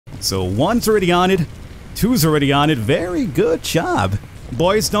So 1's already on it, 2's already on it. Very good job.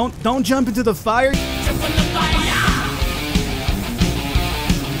 Boys, don't jump into the fire.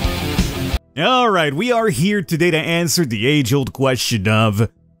 Alright, we are here today to answer the age-old question of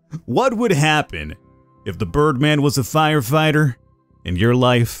what would happen if the Birdman was a firefighter and your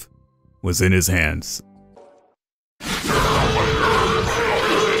life was in his hands? Dispatch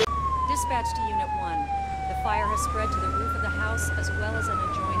to Unit 1. The fire has spread to the roof of the house as well as an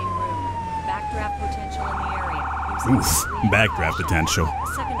adjoining room. Backdraft potential in the area. Oof, backdraft potential.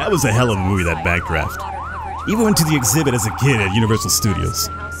 That was a hell of a movie, that Backdraft. Even went to the exhibit as a kid at Universal Studios.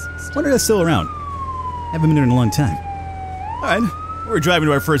 Wonder if that's still around. Haven't been there in a long time. Alright, we're driving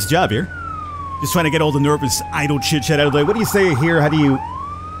to our first job here. Just trying to get all the nervous, idle chit-chat out of the way. What do you say here? How do you...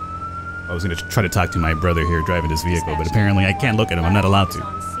 I was going to try to talk to my brother here driving this vehicle, but apparently I can't look at him. I'm not allowed to.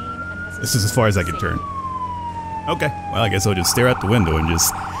 This is as far as I can turn. Okay, well, I guess I'll just stare out the window and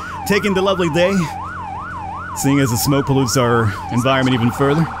just take in the lovely day. Seeing as the smoke pollutes our environment even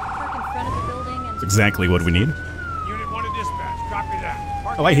further. It's exactly what we need. Unit 1 to dispatch. Copy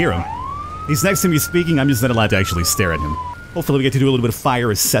that. Oh, I hear him. He's next to me speaking. I'm just not allowed to actually stare at him. Hopefully we get to do a little bit of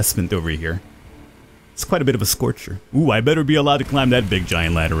fire assessment over here. It's quite a bit of a scorcher. Ooh, I better be allowed to climb that big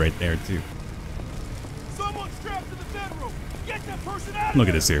giant ladder right there, too. Someone strapped to the bedroom. Get that person out. Look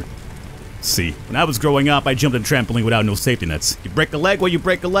at this here. See, when I was growing up, I jumped on trampoline without no safety nets. You break a leg, well, you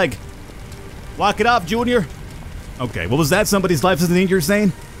break a leg. Walk it off, Junior. Okay, what was that? Somebody's life is in danger,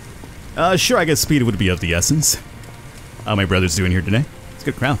 saying? Sure, I guess speed would be of the essence. How my brother's doing here today? It's a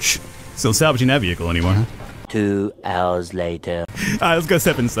good crouch. Still salvaging that vehicle anymore, huh? 2 hours later. Alright, let's go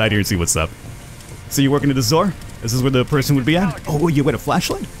step inside here and see what's up. So you working at the store? This is where the person would be at? Oh, you got a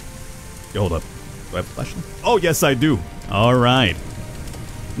flashlight? Yo, hold up. Do I have a flashlight? Oh, yes, I do. Alright.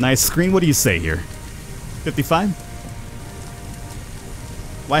 Nice screen. What do you say here? 55?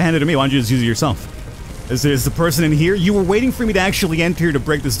 Why hand it to me? Why don't you just use it yourself? Is the person in here? You were waiting for me to actually enter to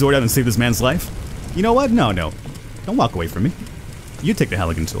break this door down and save this man's life? You know what? No. Don't walk away from me. You take the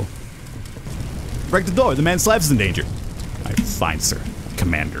Halligan tool. Break the door. The man's life is in danger. Alright, fine, sir.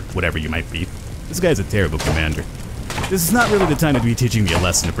 Commander, whatever you might be. This guy's a terrible commander. This is not really the time to be teaching me a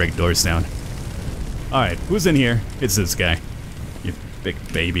lesson to break doors down. Alright, who's in here? It's this guy. You big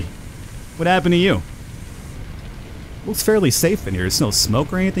baby. What happened to you? Looks fairly safe in here. There's no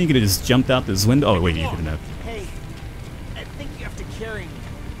smoke or anything. You could have just jumped out this window. Oh, wait, you couldn't have. Hey, I think you have to carry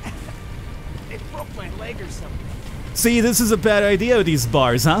me. They broke my leg or something. See, this is a bad idea with these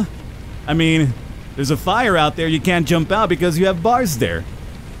bars, huh? I mean, there's a fire out there. You can't jump out because you have bars there.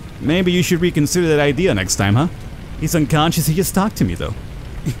 Maybe you should reconsider that idea next time, huh? He's unconscious. He just talked to me, though.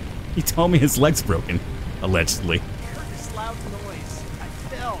 He told me his leg's broken. Allegedly. I heard this loud noise. I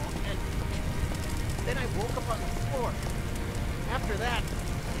fell, and then I woke up on the floor. After that,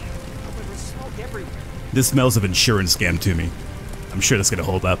 there was smoke everywhere. This smells of insurance scam to me. I'm sure that's gonna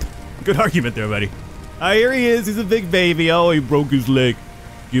hold up. Good argument there, buddy. Ah, here he is. He's a big baby. Oh, he broke his leg.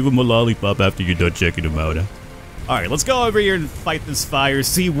 Give him a lollipop after you're done checking him out, huh? Alright, let's go over here and fight this fire.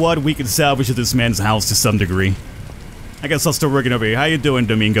 See what we can salvage of this man's house to some degree. I guess I'll start working over here. How you doing,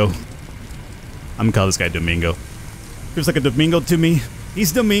 Domingo? I'm gonna call this guy Domingo. Feels like a Domingo to me.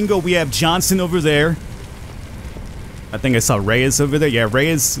 He's Domingo. We have Johnson over there. I think I saw Reyes over there. Yeah,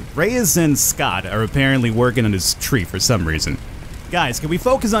 Reyes and Scott are apparently working on this tree for some reason. Guys, can we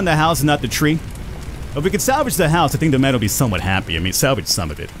focus on the house and not the tree? If we could salvage the house, I think the man will be somewhat happy. I mean, salvage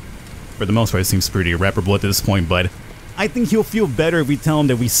some of it. For the most part, it seems pretty irreparable at this point, but I think he'll feel better if we tell him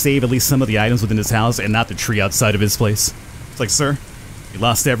that we save at least some of the items within his house and not the tree outside of his place. It's like, sir, you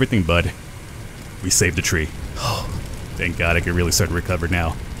lost everything, bud. We saved the tree. Oh, thank God I can really start to recover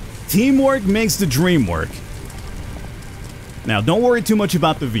now. Teamwork makes the dream work. Now, don't worry too much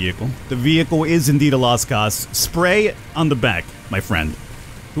about the vehicle. The vehicle is indeed a lost cause. Spray on the back, my friend.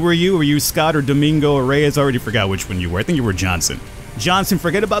 Who are you? Were you Scott or Domingo or Reyes? I already forgot which one you were. I think you were Johnson. Johnson,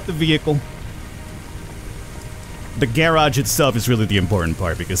 forget about the vehicle. The garage itself is really the important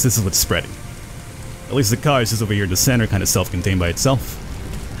part because this is what's spreading. At least the car is just over here in the center, kind of self-contained by itself.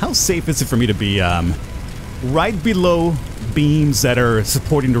 How safe is it for me to be right below beams that are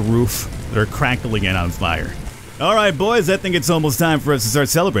supporting the roof that are crackling and on fire? Alright, boys, I think it's almost time for us to start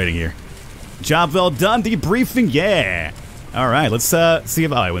celebrating here. Job well done, debriefing, yeah! Alright, let's see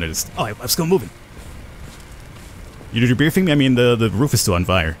if... Oh, I wanted to... Oh, let's go moving. You debriefing me? I mean, the roof is still on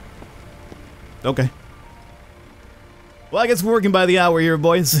fire. Okay. Well, I guess we're working by the hour here,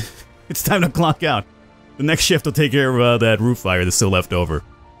 boys. It's time to clock out. The next shift will take care of that roof fire that's still left over.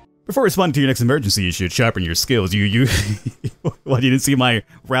 Before responding to your next emergency, you should sharpen your skills. What, you didn't see my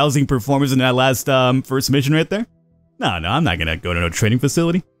rousing performance in that last first mission right there? No, I'm not gonna go to no training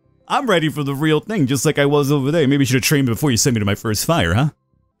facility. I'm ready for the real thing, just like I was over there. Maybe you should have trained me before you sent me to my first fire, huh?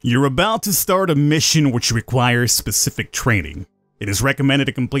 You're about to start a mission which requires specific training. It is recommended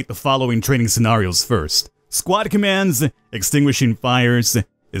to complete the following training scenarios first. Squad commands, extinguishing fires,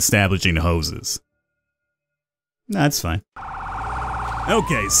 establishing hoses. That's fine.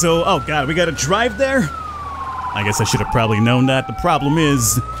 Okay, so, oh god, we gotta drive there? I guess I should have probably known that. The problem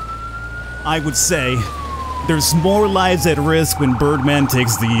is, I would say, there's more lives at risk when Birdman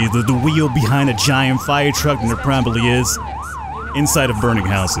takes the wheel behind a giant fire truck than there probably is inside of burning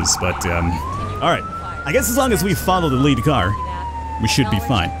houses, but, alright. I guess as long as we follow the lead car, we should be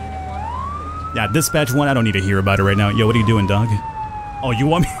fine. Yeah, dispatch 1, I don't need to hear about it right now. Yo, what are you doing, dog? Oh, you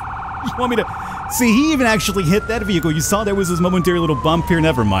want me to... See, he even actually hit that vehicle. You saw there was this momentary little bump here.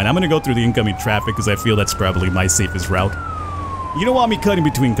 Never mind. I'm gonna go through the incoming traffic because I feel that's probably my safest route. You don't want me cutting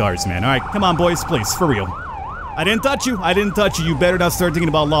between cars, man. Alright, come on, boys, please, for real. I didn't touch you. I didn't touch you. You better not start thinking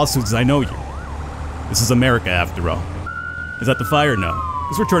about lawsuits. I know you. This is America, after all. Is that the fire? No.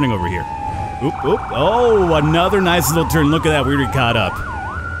 Because we're turning over here. Oop, oop. Oh, another nice little turn. Look at that. We already caught up.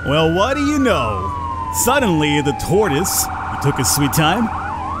 Well, what do you know? Suddenly, the tortoise, who took his sweet time,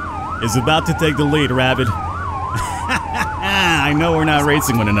 is about to take the lead, Rabbit. I know we're not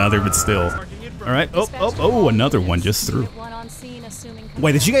racing one another, but still. Alright, oh, another one just through.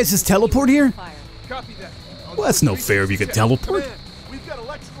 Wait, did you guys just teleport here? Copy that. Well, that's no fair if you could teleport. Command, we've got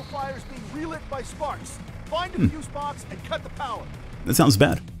electrical fires being relit by sparks. Find a fuse box and cut the power. That sounds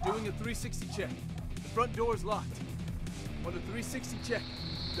bad. Doing a 360 check. Front door's locked. On a 360 check,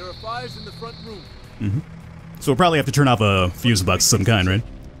 there are fires in the front room. So we'll probably have to turn off a fuse box of some kind, right?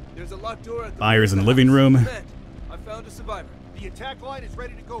 There's a locked door at the Fires in the living room. I found a survivor. The attack line is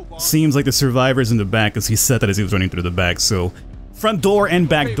ready to go, boss. Seems like the survivor's in the back, because he said that as he was running through the back, so... Front door and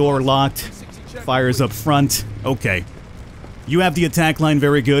back door locked. Fires up front. Okay. You have the attack line,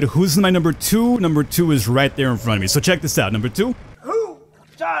 very good. Who's my number 2? Number 2 is right there in front of me. So check this out. Number 2? Who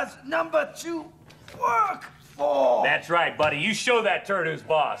does number 2 work for? That's right, buddy. You show that turd who's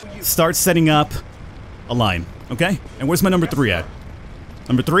boss. Start setting up a line, okay? And where's my number 3 at?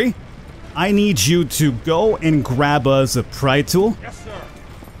 Number 3? I need you to go and grab us a pry tool. Yes, sir.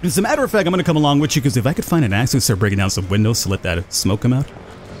 As a matter of fact, I'm gonna come along with you, because if I could find an axe and start breaking down some windows to let that smoke come out.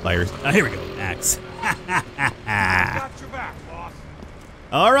 Fires. Here we go. Axe. Got your back, boss.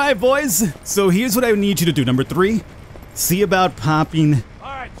 Alright, boys. So here's what I need you to do. Number 3, see about popping All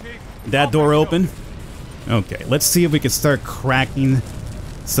right, Chief. that door open. Okay, let's see if we can start cracking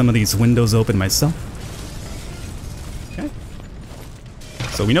some of these windows open myself. Okay.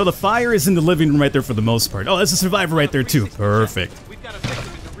 So we know the fire is in the living room right there for the most part. Oh, there's a survivor right there too. Perfect. We've got a victim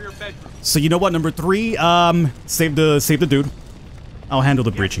in the rear bedroom. So you know what, number 3, save the dude. I'll handle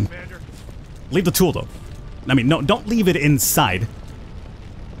the breaching. Commander. Leave the tool though. I mean, no, don't leave it inside.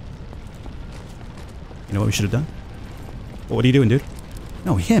 You know what we should have done? Well, what are you doing, dude?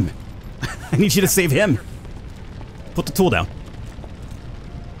 No, him. I need you to save him. Put the tool down.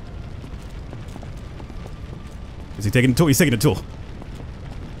 Is he taking the tool? He's taking the tool.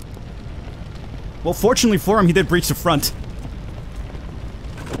 Well, fortunately for him, he did breach the front. So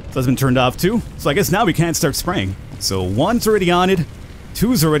that's been turned off too. So I guess now we can't start spraying. So 1's already on it.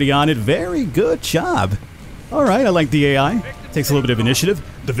 2's already on it. Very good job. Alright, I like the AI. Takes a little bit of initiative.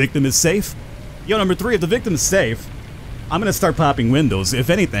 The victim is safe. Yo, number 3, if the victim is safe, I'm gonna start popping windows. If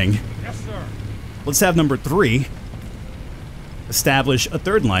anything, Yes, sir. let's have number 3 establish a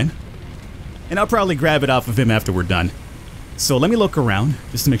 3rd line. And I'll probably grab it off of him after we're done. So let me look around,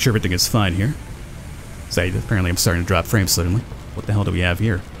 just to make sure everything is fine here. Say, apparently I'm starting to drop frames suddenly. What the hell do we have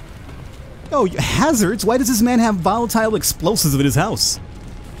here? Oh, hazards? Why does this man have volatile explosives in his house?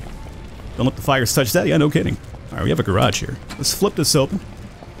 Don't let the fires touch that? Yeah, no kidding. Alright, we have a garage here. Let's flip this open,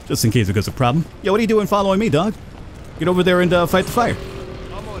 just in case it goes a problem. Yo, what are you doing following me, dog? Get over there and fight the fire.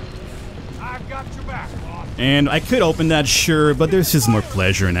 I'm on it. I've got your back, boss. And I could open that, sure, but there's just more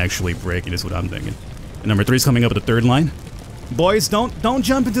pleasure in actually breaking, is what I'm thinking. And number 3's coming up at the 3rd line. Boys, don't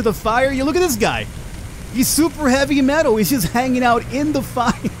jump into the fire. You look at this guy. He's super heavy metal. He's just hanging out in the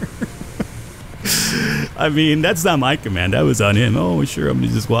fire. I mean, that's not my command. That was on him. Oh, sure, I'm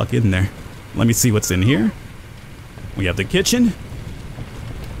gonna just walk in there. Let me see what's in here. We have the kitchen.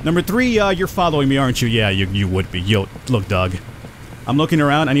 Number 3, you're following me, aren't you? Yeah, you would be. Yo, look, dog. I'm looking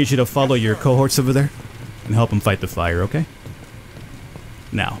around. I need you to follow your cohorts over there and help them fight the fire, okay?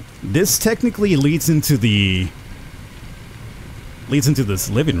 Now, this technically leads into this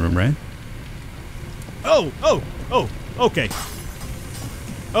living room, right? Oh, okay.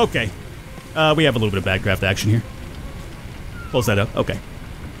 Okay. We have a little bit of backdraft action here. Close that up. Okay.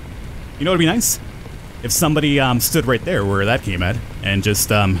 You know what would be nice? If somebody stood right there where that came at and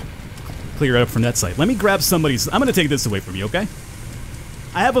just clear it up from that side. Let me grab somebody's... I'm gonna take this away from you, okay?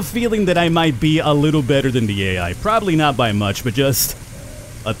 I have a feeling that I might be a little better than the AI. Probably not by much, but just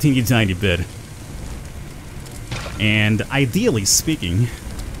a teeny tiny bit. And ideally speaking,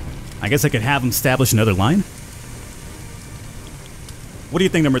 I guess I could have him establish another line. What do you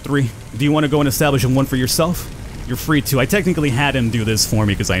think, number 3? Do you want to go and establish one for yourself? You're free to. I technically had him do this for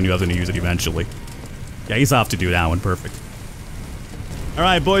me because I knew I was going to use it eventually. Yeah, he's off to do that one. Perfect.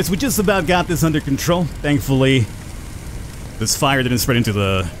 Alright, boys, we just about got this under control. Thankfully, this fire didn't spread into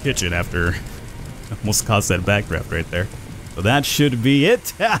the kitchen after almost caused that backdraft right there. So that should be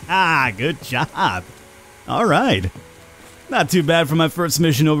it. Haha, good job. Alright. Not too bad for my first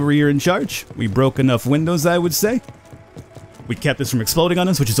mission over here in charge. We broke enough windows, I would say. We kept this from exploding on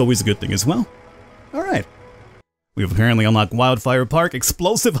us, which is always a good thing as well. Alright. We've apparently unlocked Wildfire Park,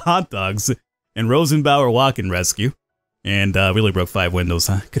 Explosive Hot Dogs, and Rosenbauer Walk-in Rescue. And we only broke 5 windows,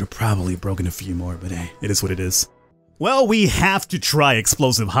 huh? Could have probably broken a few more, but hey, it is what it is. Well, we have to try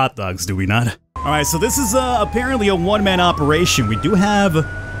Explosive Hot Dogs, do we not? Alright, so this is apparently a one-man operation. We do have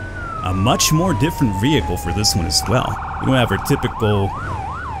a much more different vehicle for this one as well. We don't have our typical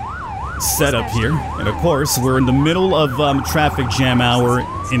setup here. And of course, we're in the middle of traffic jam hour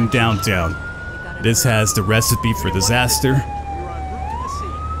in downtown. This has the recipe for disaster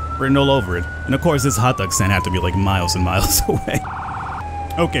written all over it. And of course, this hot dog stand had to be like miles and miles away.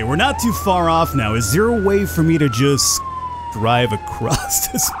 Okay, we're not too far off now. Is there a way for me to just drive across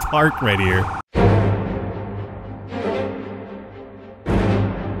this park right here?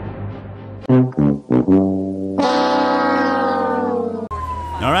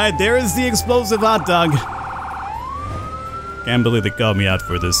 Alright, there is the explosive hot dog. Can't believe they called me out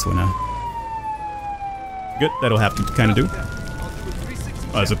for this one, huh? Good, that'll have to kind of do.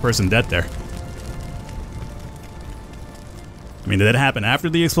 Oh, there's a person dead there. I mean, did that happen after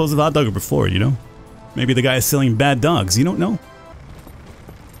the explosive hot dog or before, you know? Maybe the guy is selling bad dogs, you don't know.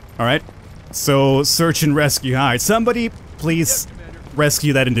 Alright, so search and rescue. Alright, somebody please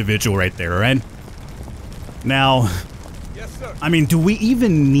rescue that individual right there, alright? Now, I mean, do we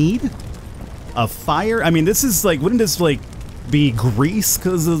even need a fire? I mean, this is like, wouldn't this like be grease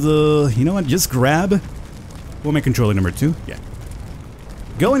because of the, you know what, just grab. What am I controlling, number 2? Yeah.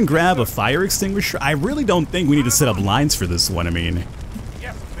 Go and grab a fire extinguisher. I really don't think we need to set up lines for this one. I mean,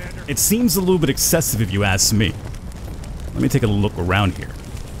 it seems a little bit excessive if you ask me. Let me take a look around here.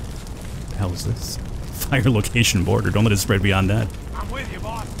 What the hell is this? Fire location border. Don't let it spread beyond that. I'm with you,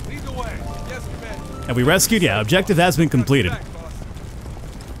 boss. Lead the way. Yes, Commander. Have we rescued? Yeah, objective has been completed.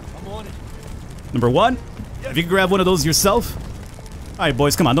 I'm on it. Number 1, if you can grab one of those yourself. Alright,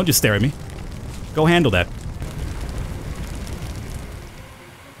 boys, come on. Don't just stare at me. Go handle that.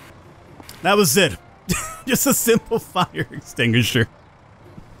 That was it. Just a simple fire extinguisher.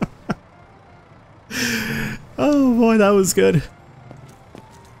 Oh boy, that was good.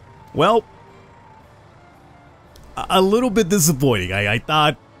 Well, a little bit disappointing. I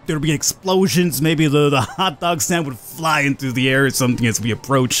thought there'd be explosions. Maybe the hot dog stand would fly into the air or something as we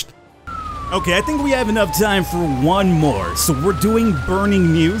approached. Okay, I think we have enough time for one more. So we're doing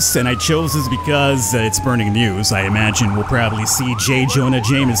Burning News, and I chose this because it's Burning News. I imagine we'll probably see J. Jonah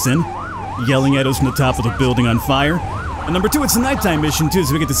Jameson yelling at us from the top of the building on fire. And number 2, it's a nighttime mission too,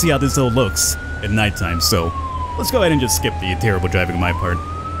 so we get to see how this all looks at nighttime. So let's go ahead and just skip the terrible driving on my part.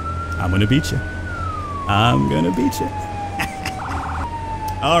 I'm gonna beat you. I'm gonna beat you.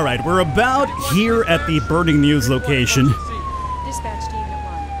 Alright, we're about here at the Burning News location. Dispatch team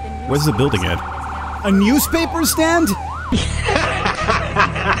at 1. Where's the building at? A newspaper stand?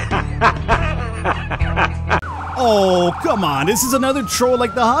 Oh, come on. This is another troll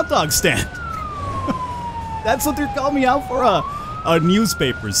like the hot dog stand. That's what they're calling me out for, a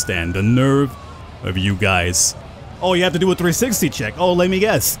newspaper stand. The nerve of you guys. Oh, you have to do a 360 check. Oh, let me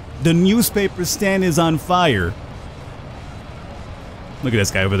guess. The newspaper stand is on fire. Look at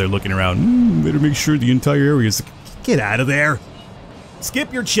this guy over there looking around. Better make sure the entire area is... Get out of there.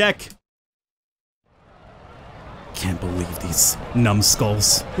 Skip your check. Can't believe these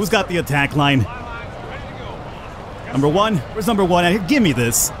numbskulls. Who's got the attack line? Number 1? Where's number 1? Give me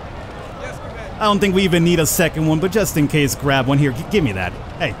this. I don't think we even need a second one, but just in case, grab one here. Give me that.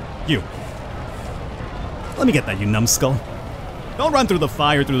 Hey, you. Let me get that, you numbskull. Don't run through the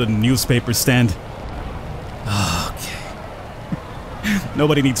fire through the newspaper stand. Okay.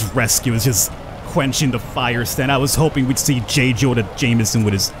 Nobody needs rescue. It's just quenching the fire stand. I was hoping we'd see J. Jonah Jameson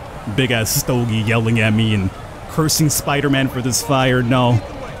with his big-ass stogie yelling at me and cursing Spider-Man for this fire. No.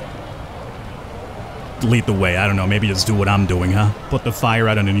 Lead the way. I don't know. Maybe just do what I'm doing, huh? Put the fire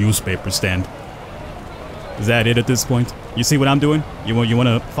out on a newspaper stand. Is that it at this point? You see what I'm doing? You want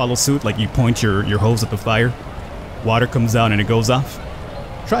to follow suit? Like you point your hose at the fire, water comes down and it goes off.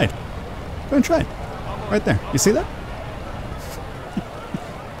 Try it. Go ahead and try it. Right there. You see that?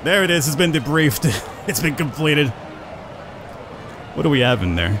 There it is. It's been debriefed. It's been completed. What do we have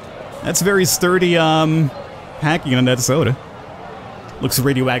in there? That's very sturdy packing on that soda. Looks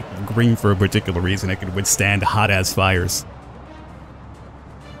radioactive green for a particular reason. It could withstand hot-ass fires.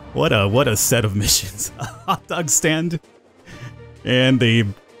 What a set of missions. A hot dog stand and a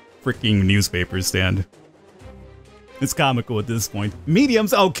freaking newspaper stand. It's comical at this point.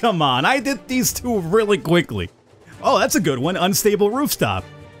 Mediums? Oh, come on. I did these two really quickly. Oh, that's a good one. Unstable rooftop.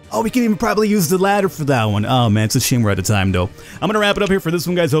 Oh, we can even probably use the ladder for that one. Oh, man, it's a shame we're out of time, though. I'm going to wrap it up here for this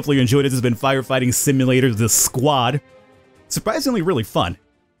one, guys. Hopefully you enjoyed it. This has been Firefighting Simulator, The Squad. Surprisingly really fun.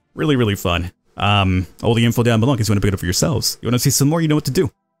 Really, really fun. All the info down below in case you want to pick it up for yourselves. You want to see some more, you know what to do.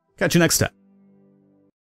 Catch you next time.